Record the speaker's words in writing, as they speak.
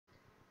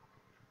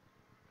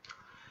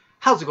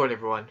How's it going,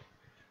 everyone?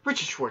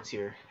 Richard Schwartz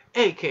here,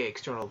 aka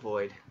External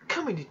Void,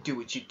 coming to do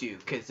what you do,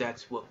 because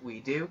that's what we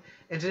do.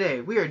 And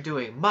today we are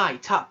doing my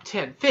top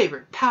 10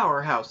 favorite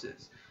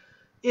powerhouses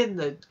in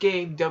the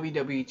game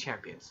WWE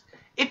Champions.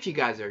 If you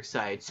guys are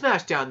excited,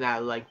 smash down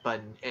that like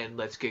button and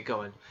let's get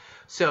going.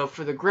 So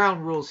for the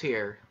ground rules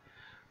here,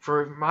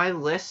 for my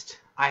list,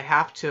 I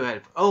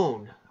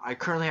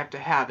currently have to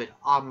have it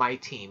on my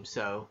team.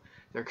 So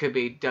there could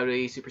be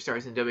WWE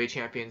Superstars and WWE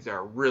Champions that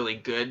are really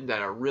good,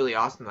 that are really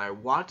awesome, that I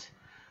want.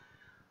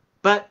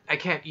 But I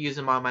can't use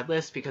them on my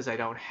list because I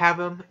don't have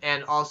them.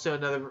 And also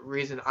another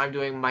reason I'm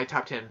doing my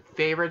top 10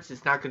 favorites,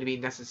 it's not going to be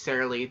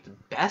necessarily the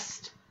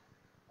best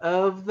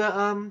of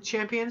the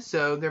champions.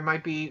 So there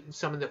might be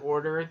some in the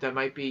order that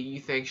might be you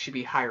think should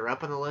be higher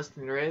up on the list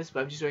than there is.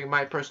 But I'm just doing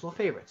my personal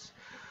favorites.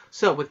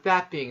 So with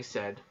that being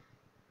said,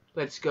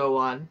 let's go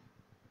on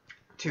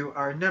to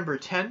our number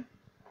 10.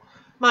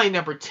 My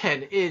number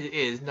 10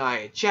 is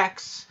Nia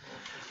Jax.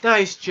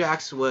 Nia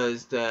Jax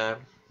was the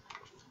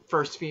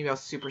first female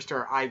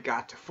superstar I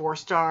got to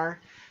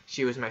 4-star.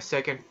 She was my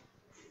second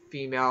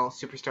female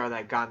superstar that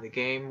I got in the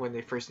game when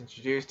they first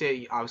introduced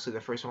it. Obviously, the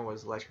first one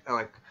was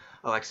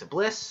Alexa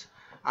Bliss.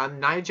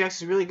 Nia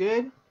Jax is really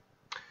good.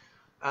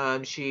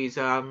 She's, she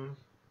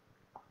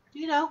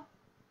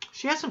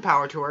has some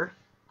power to her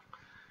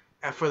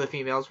for the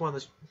females. One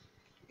of the,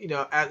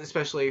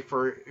 especially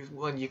for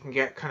when you can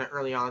get kind of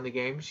early on in the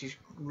game. She's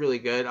really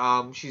good.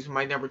 She's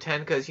my number 10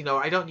 because,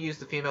 I don't use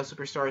the female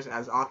superstars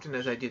as often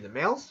as I do the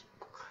males.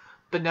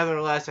 But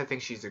nevertheless, I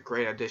think she's a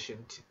great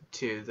addition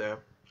to the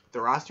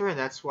roster, and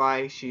that's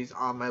why she's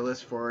on my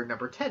list for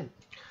number 10.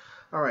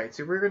 Alright,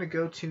 so we're going to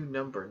go to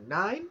number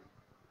 9.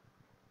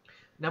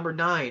 Number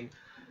 9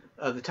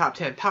 of the top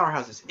 10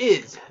 powerhouses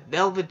is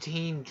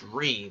Velveteen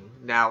Dream.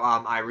 Now,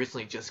 I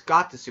recently just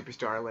got the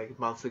superstar like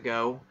a month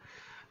ago. I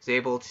was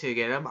able to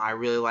get him. I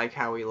really like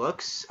how he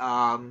looks.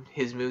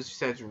 His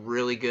moveset's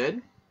really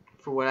good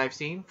for what I've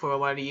seen, for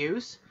what I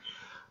use.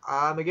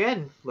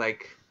 Again,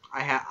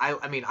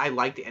 I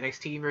like the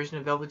NXT version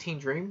of Velveteen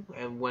Dream,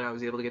 and when I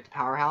was able to get the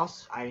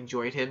Powerhouse, I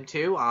enjoyed him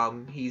too.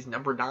 He's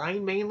number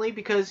 9 mainly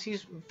because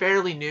he's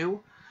fairly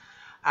new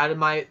out of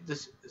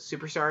the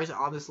superstars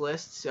on this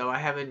list, so I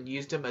haven't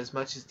used him as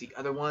much as the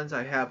other ones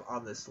I have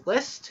on this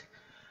list.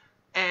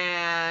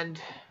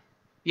 And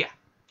yeah,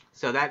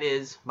 so that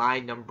is my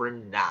number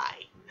 9.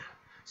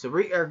 So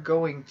we are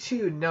going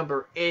to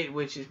number 8,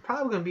 which is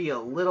probably going to be a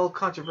little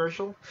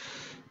controversial.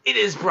 It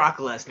is Brock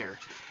Lesnar.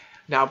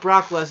 Now,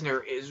 Brock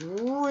Lesnar is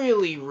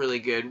really, really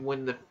good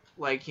when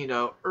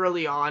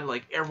early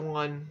on,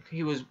 everyone,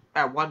 he was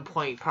at one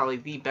point probably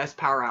the best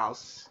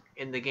powerhouse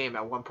in the game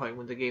at one point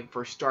when the game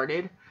first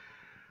started.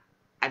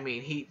 I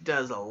mean, he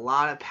does a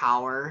lot of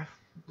power.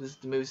 This is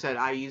the moveset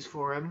I use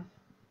for him.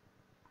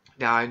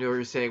 Now, I know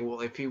you're saying,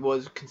 well, if he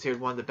was considered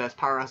one of the best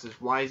powerhouses,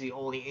 why is he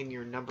only in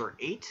your number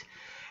 8?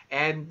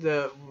 And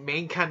the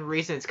main kind of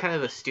reason, it's kind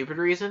of a stupid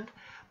reason,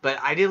 but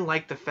I didn't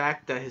like the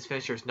fact that his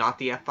finisher is not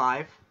the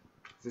F5.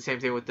 It's the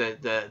same thing with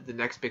the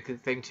next big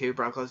thing too,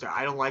 Brock Lesnar.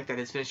 I don't like that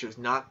his finisher is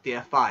not the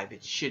F5.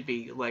 It should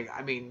be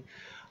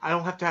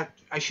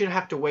I shouldn't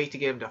have to wait to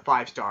get him to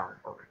 5-star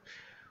or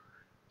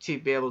to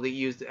be able to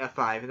use the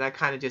F5, and that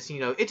kind of just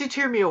it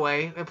deterred me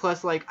away. And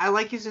plus, I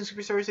like using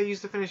superstars that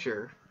use the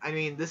finisher. I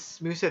mean, this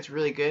moveset's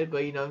really good,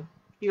 but you don't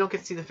get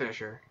to see the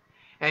finisher.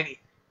 And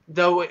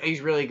though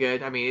he's really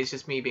good, I mean, it's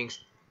just me being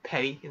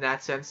petty in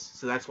that sense.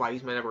 So that's why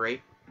he's my number 8.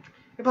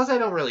 And plus, I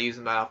don't really use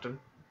him that often.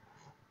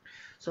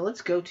 So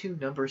let's go to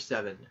number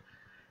 7.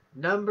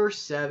 Number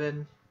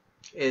 7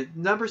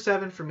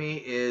 for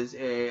me is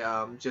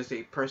just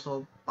a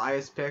personal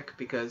bias pick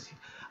because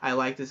I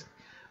like this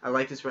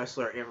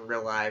wrestler in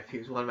real life. He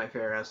was one of my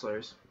favorite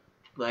wrestlers,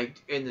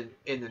 in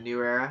the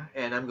new era,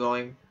 and I'm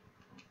going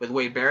with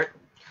Wade Barrett.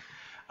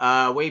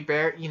 Wade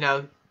Barrett,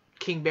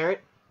 King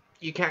Barrett.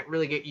 You can't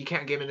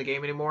get him in the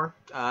game anymore.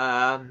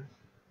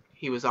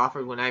 He was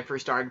offered when I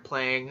first started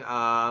playing.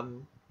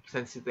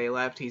 Since they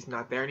left, he's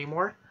not there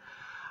anymore.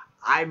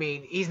 I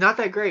mean, he's not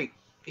that great.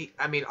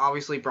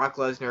 Obviously, Brock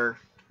Lesnar,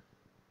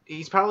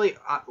 he's probably,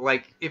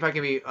 if I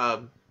can be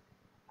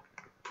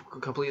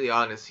completely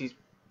honest,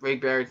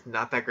 Wade Barrett's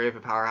not that great of a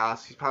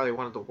powerhouse. He's probably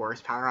one of the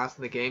worst powerhouses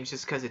in the game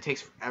just because it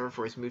takes forever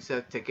for his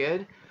moveset to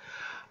get.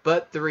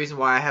 But the reason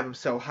why I have him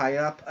so high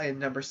up in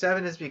number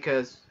 7 is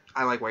because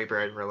I like Wade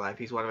Barrett in real life.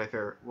 He's one of my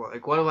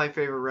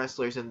favorite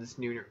wrestlers in this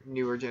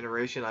newer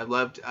generation. I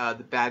loved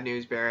the Bad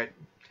News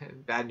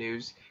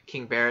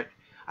King Barrett.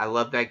 I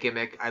love that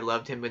gimmick. I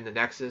loved him in the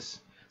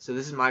Nexus. So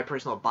this is my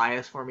personal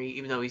bias for me.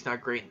 Even though he's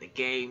not great in the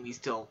game, he's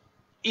still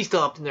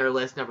up in their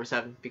list, number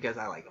 7, because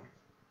I like him.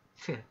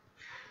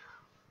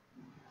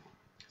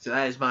 So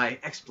that is my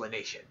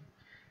explanation.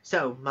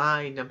 So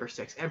my number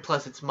 6, and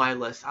plus it's my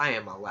list. I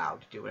am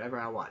allowed to do whatever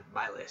I want.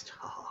 My list.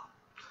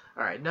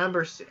 Alright,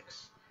 number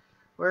 6.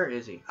 Where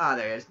is he?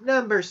 There he is.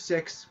 Number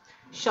 6,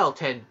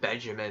 Shelton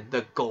Benjamin,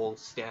 the gold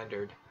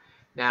standard.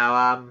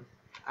 Now,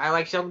 I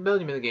like Shelton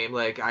Benjamin in the game.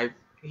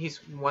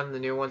 He's one of the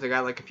new ones I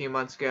got a few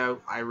months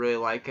ago. I really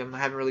like him. I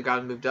haven't really got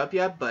him moved up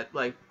yet, but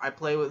I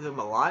play with him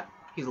a lot.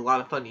 He's a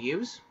lot of fun to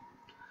use.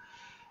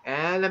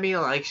 And I mean, I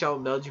like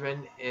Shelton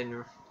Benjamin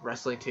in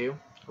wrestling too.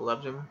 I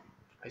loved him.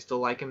 I still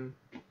like him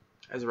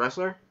as a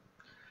wrestler.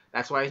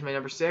 That's why he's my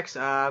number 6.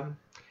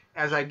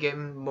 As I get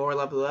him more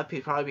leveled up,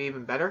 he'd probably be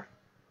even better.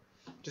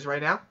 Just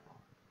right now.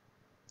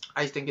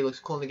 I just think he looks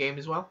cool in the game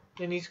as well.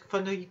 And he's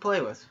fun to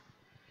play with.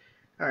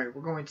 Alright,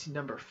 we're going to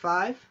number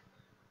 5.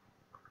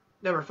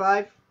 Number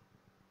 5.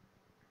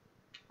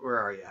 Where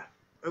are you?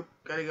 Oh,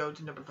 gotta go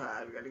to number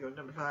 5. Gotta go to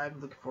number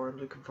 5. Looking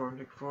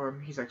for him.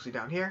 He's actually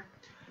down here.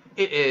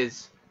 It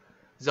is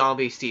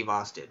Zombie Steve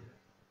Austin.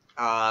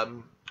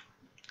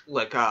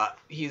 Look,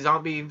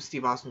 Zombie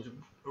Steve Austin's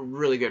a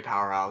really good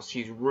powerhouse.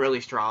 He's really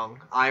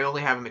strong. I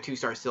only have him at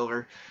 2-star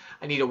silver.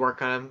 I need to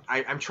work on him.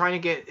 I'm trying to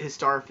get his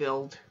star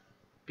filled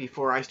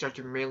before I start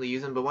to mainly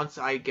use him. But once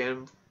I get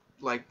him,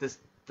 like the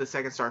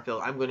 2nd star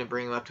filled, I'm going to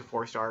bring him up to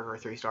 4-star or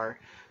 3-star.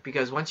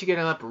 Because once you get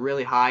him up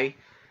really high,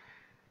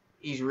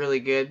 he's really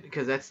good.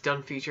 Because that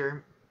stun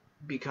feature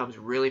becomes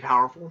really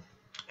powerful.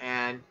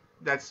 And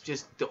that's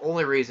just the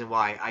only reason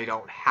why I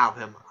don't have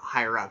him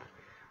higher up.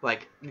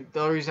 Like,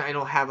 the only reason I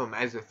don't have him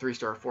as a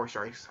 3-star or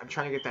 4-star is I'm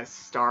trying to get that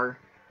star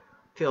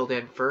filled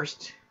in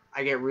first.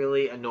 I get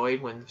really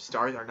annoyed when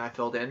stars are not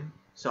filled in.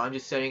 So I'm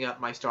just setting up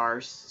my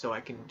stars so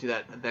I can do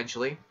that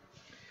eventually.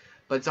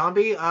 But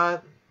Zombie,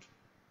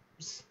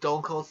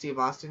 Stone Cold Steve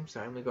Austin.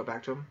 Sorry, I'm going to go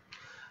back to him.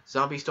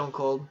 Zombie Stone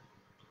Cold,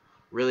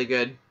 really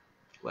good.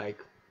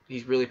 Like,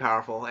 he's really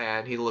powerful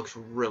and he looks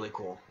really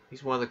cool.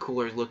 He's one of the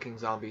cooler looking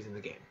zombies in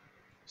the game.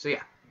 So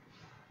yeah,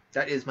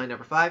 that is my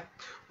number 5.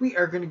 We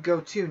are going to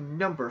go to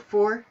number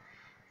 4.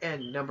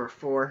 And number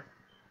 4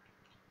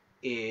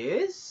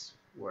 is...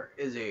 Where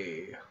is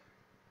he?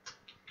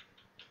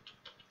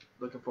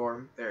 Looking for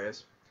him. There he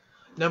is.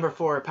 Number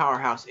 4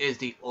 powerhouse is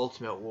the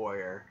Ultimate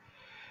Warrior.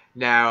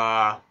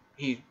 Now,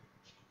 he's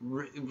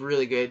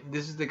really good.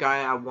 This is the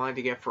guy I wanted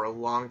to get for a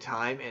long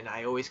time, and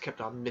I always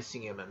kept on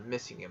missing him and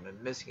missing him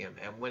and missing him.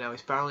 And when I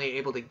was finally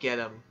able to get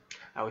him,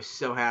 I was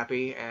so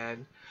happy.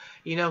 And,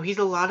 you know, he's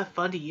a lot of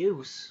fun to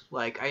use.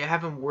 Like, I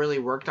haven't really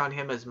worked on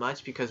him as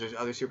much because there's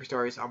other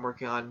superstars I'm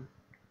working on. I'm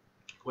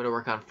going to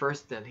work on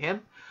first than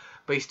him.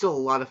 But he's still a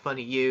lot of fun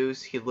to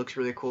use. He looks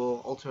really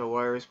cool. Ultimate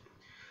Warrior is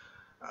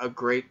a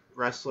great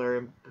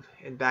wrestler.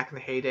 And back in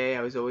the heyday,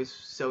 I was always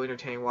so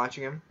entertaining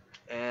watching him.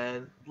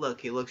 And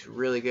look, he looks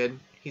really good.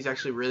 He's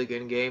actually really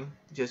good in game.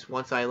 Just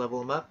once I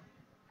level him up,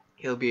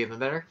 he'll be even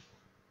better.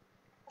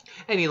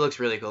 And he looks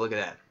really cool. Look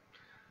at that.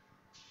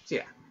 So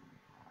yeah,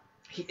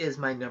 he is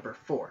my number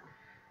 4.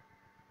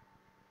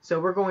 So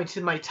we're going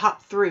to my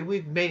top 3.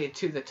 We've made it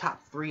to the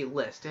top 3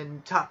 list.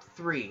 And top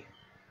 3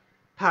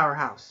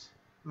 powerhouse.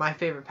 My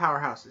favorite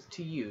powerhouses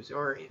to use,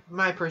 or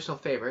my personal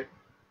favorite.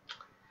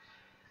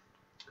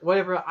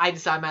 Whatever I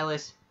decide my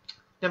list.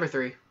 Number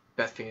 3,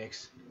 Beth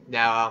Phoenix.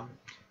 Now,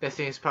 Beth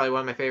Phoenix is probably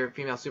one of my favorite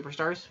female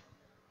superstars.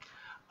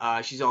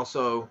 She's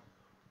also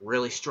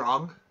really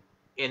strong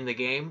in the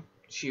game.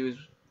 She was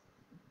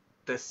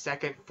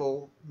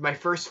my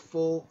first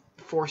full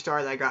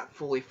 4-star that I got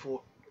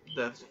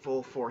the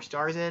full 4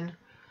 stars in.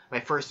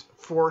 My first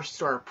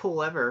 4-star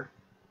pull ever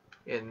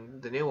in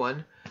the new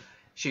one.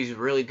 She's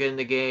really good in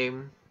the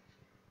game.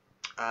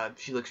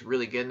 She looks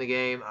really good in the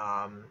game.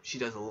 She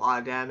does a lot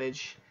of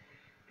damage.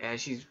 And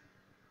she's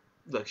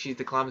the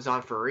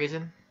Clamazon for a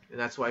reason. And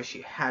that's why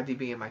she had to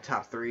be in my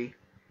top 3.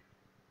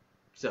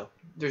 So,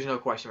 there's no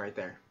question right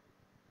there.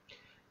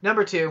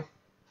 Number 2,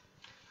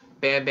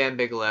 Bam Bam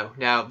Bigelow.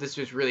 Now, this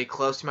was really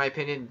close to my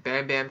opinion.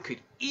 Bam Bam could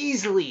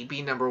easily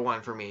be number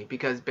 1 for me.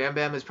 Because Bam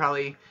Bam is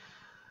probably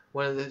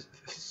one of the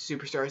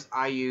superstars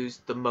I use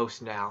the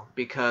most now.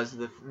 Because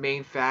the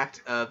main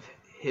fact of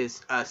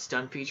his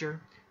stun feature,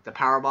 the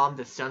powerbomb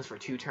that stuns for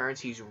 2 turns,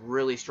 he's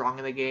really strong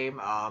in the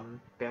game.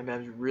 Bam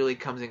Bam really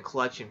comes in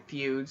clutch in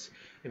feuds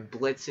and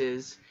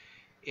blitzes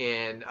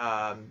in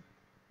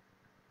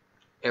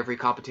every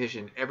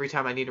competition. Every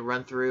time I need to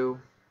run through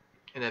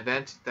an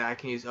event that I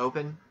can use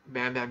open,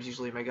 Bam Bam's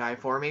usually my guy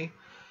for me.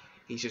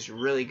 He's just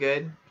really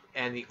good,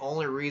 and the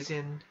only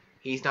reason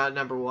he's not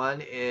number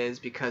 1 is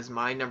because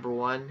my number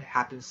 1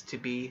 happens to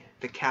be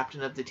the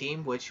captain of the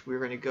team, which we're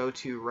going to go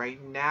to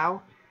right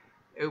now.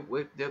 Oh,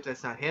 wait, nope,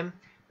 that's not him.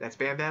 That's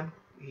Bam Bam.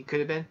 He could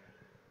have been.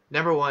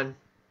 Number 1,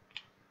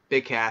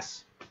 Big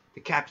Cass,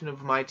 the captain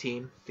of my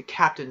team. The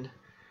captain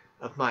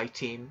of my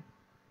team.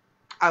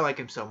 I like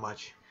him so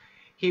much.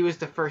 He was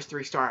the first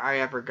 3-star I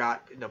ever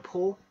got in the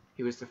pool.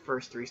 He was the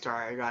first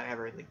 3-star I got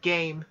ever in the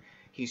game.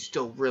 He's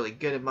still really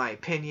good in my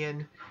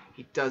opinion.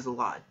 He does a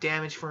lot of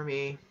damage for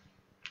me.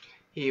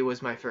 He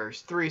was my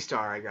first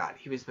 3-star I got.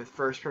 He was the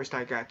first person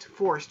I got to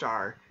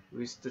 4-star. He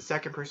was the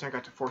second person I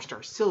got to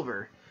 4-star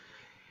silver.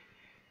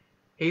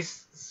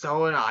 He's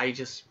so, and I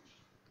just,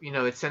 you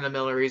know, it's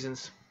sentimental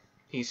reasons.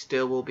 He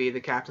still will be the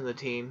captain of the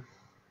team.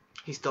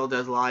 He still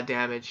does a lot of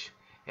damage.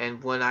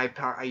 And when I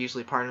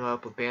usually partner him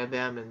up with Bam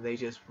Bam, and they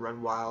just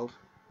run wild.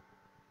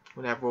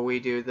 Whenever we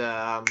do the,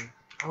 I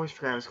always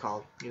forget what it's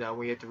called. You know,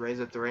 we have to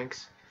raise up the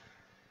ranks.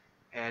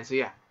 And so,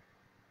 yeah.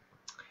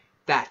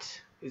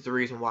 That is the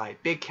reason why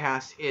Big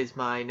Cass is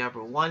my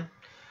number 1.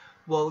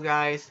 Well,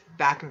 guys,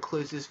 that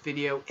concludes this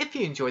video. If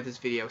you enjoyed this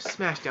video,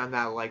 smash down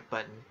that like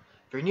button.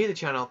 If you're new to the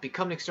channel,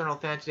 become an external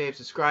fan today and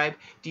subscribe.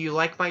 Do you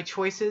like my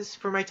choices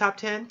for my top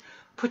 10?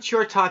 Put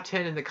your top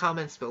 10 in the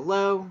comments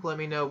below. Let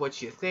me know what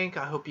you think.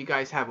 I hope you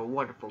guys have a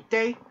wonderful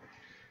day.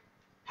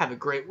 Have a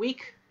great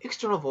week.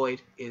 External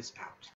Void is out.